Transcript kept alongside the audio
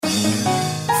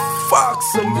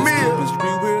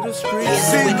FOXXAMILLIYONE.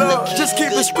 Ft.C-Love. Just keep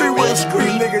it street with the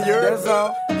street, nigga, you heard? That's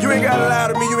all. You ain't gotta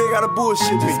lie to me, you ain't gotta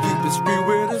bullshit me. Just keep it street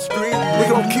with the street. We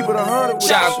gon' keep it 100 with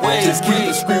Shockwave. Just keep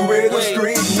it street with the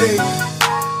street, nigga.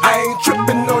 I ain't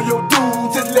trippin' on your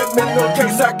dude, just let me know in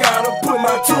case I gotta put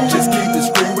my two. Just keep it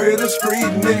street with the street,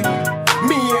 nigga.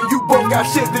 Me and you both got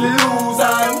shit to lose.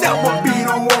 I ain't never be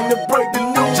the one to break the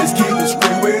news. Just keep it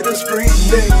street with the street,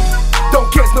 nigga. Don't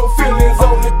catch no feelings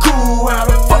on the cool. How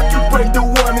the fuck you break the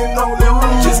one and only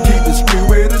rule? Just keep it street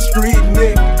with the street,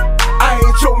 nigga. I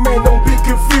ain't your man, don't be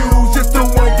confused. Just the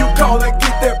one you call and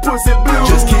get that pussy blue.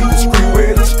 Just keep it street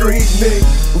with the street, nigga.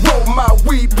 Roll my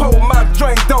weed, pull my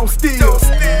drink, don't steal.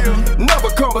 Never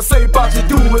conversate about you,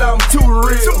 dude, I'm too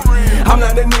real. I'm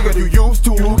not that nigga you used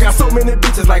to. Got so many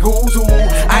bitches like who's who.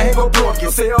 I ain't gon' blow up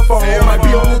your cell phone. Might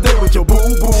be on the day with your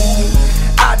boo-boo.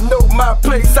 I know my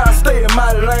place, I stay in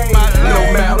my lane.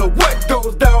 No matter what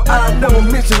goes down, I never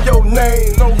mention your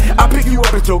name. I pick you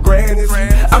up at your granny's.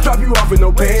 I drop you off with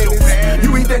no panties.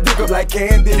 You eat that dick up like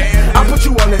candy. I put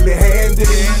you on that handed.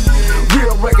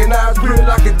 Real recognize real,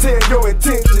 I can tell your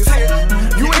intentions.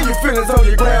 You and your feelings on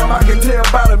your gram, I can tell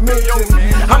by the mention.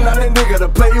 I'm not that nigga to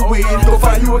play with. Go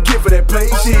find you a kid for that play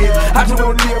shit. I just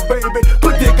wanna live, baby.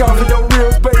 Put dick on for your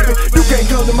reals, baby. You can't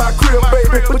come to my crib,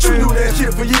 baby, but you knew that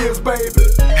shit for years, baby.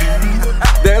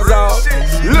 That's all.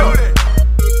 Look,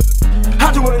 I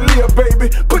just wanna live,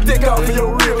 baby. Put dick on for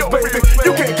your reals, baby.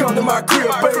 You can't come to my crib,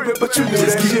 baby, but you knew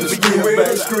that shit for years,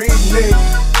 baby. Street nigga.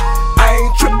 I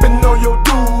ain't trippin' on your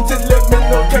dude. Just let me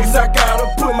know in case I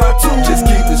gotta put my two. Just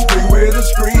keep the street with the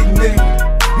street, nigga.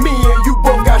 Me and you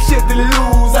both got shit to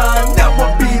lose. I ain't never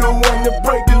be the one to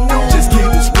break the news. Just keep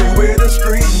the street with the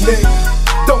street, nigga.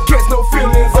 Don't catch no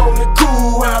feelings on the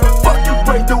cool. How the fuck you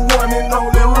break the one and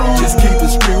only rule? Just keep the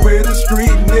street with the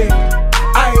street, nigga.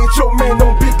 I ain't your man,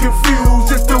 don't be confused.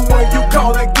 Just the one you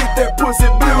call and get that pussy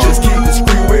blue. Just keep the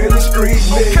street with the street,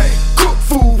 nigga. Cook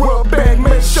food, rub bag,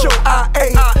 make sure I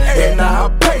ate. And I'll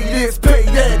pay this, pay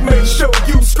that, make sure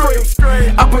you straight.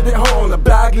 I put that hoe on the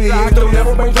block list. Don't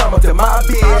ever bring drama to my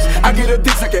bitch. I get a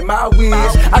dick suck at my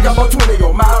wish. I got more 20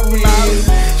 on my wrist.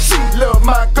 She love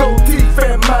my gold teeth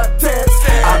and my tats.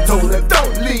 I told her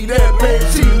don't leave that man,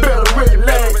 she better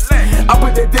relax. I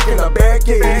put that dick in her back,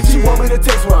 yeah. She want me to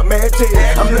text when I'm at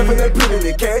it. I'm living that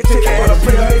pretty to catch it, but a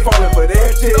player ain't falling for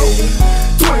that shit.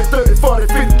 20, 30, 40,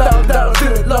 $50,000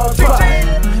 in a large spot.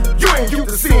 You ain't used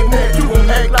to seeing that, you gon'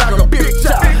 act like a big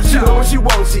shot. She know what she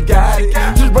wants, she got it.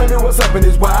 Just bring me what's up in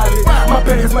this wallet. My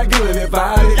pants might get it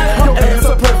invited. Your ass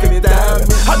up perfect and diamond.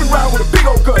 I be riding with a big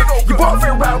old gun. Your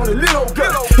boyfriend ride with a little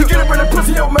gun. You get up in the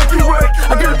pussy, I'ma make you run.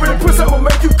 I get up in the pussy, I'ma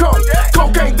make you come.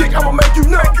 Cocaine dick, I'ma make you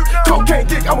nut. Cocaine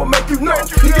dick, I'ma make you nut.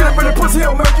 You get up in the pussy,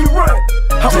 I'ma make you run.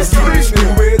 I'm a street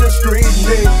nigga with a street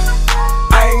nigga.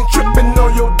 I ain't trippin'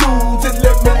 on your dude. Just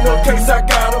let me know in case I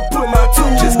gotta put my two.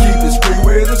 Just keep the street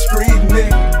with the street,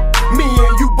 nigga. Me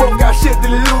and you both got shit to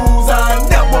lose. I ain't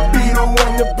never be the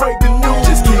one to break the news.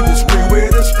 Just keep the street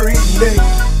with the street, nigga.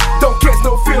 Don't catch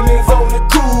no feelings on the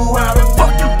cool. How the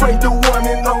fuck you break the one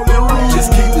and only rule?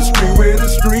 Just keep the street with the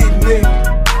street, nigga.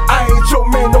 I ain't your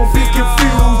man, don't be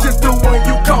confused. Just the one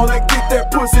you call and get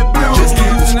that pussy blue. Just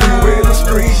keep the street with the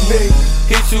street, nigga.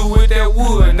 Hit you with that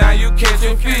wood, now you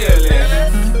catchin'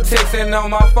 feelings. Texting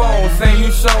on my phone, saying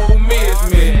you sure miss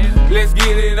me. Let's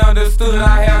get it understood,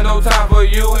 I have no time for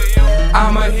you.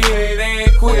 I'ma hit it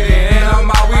and quit it, and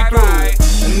I'm all we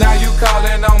through. Now you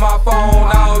calling on my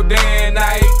phone all day and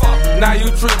night. Now you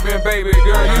trippin', baby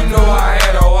girl, you know I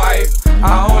had a wife.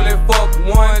 I only fucked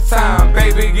one time,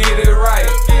 baby, get it right.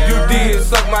 You did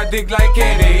suck my dick like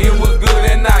candy, it was good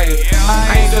at night.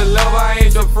 I ain't your lover, I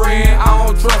ain't your friend, I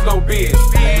don't trust no bitch.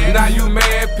 Now you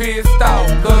mad, pissed off,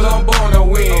 cause I'm born to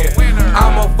win.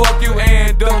 I'ma fuck you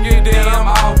and duck you, then I'm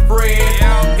all friend.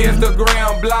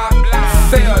 Instagram block,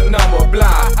 cell number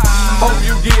block. Hope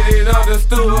you get it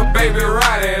understood, baby,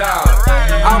 write it out.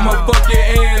 I'ma fuck you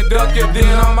and duck you,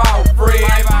 then I'm all friend.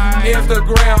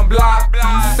 Instagram block,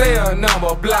 cell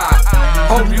number block.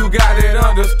 Hope you got it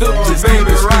understood, just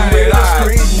baby, write it out.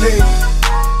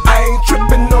 I ain't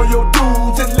trippin' on your dude.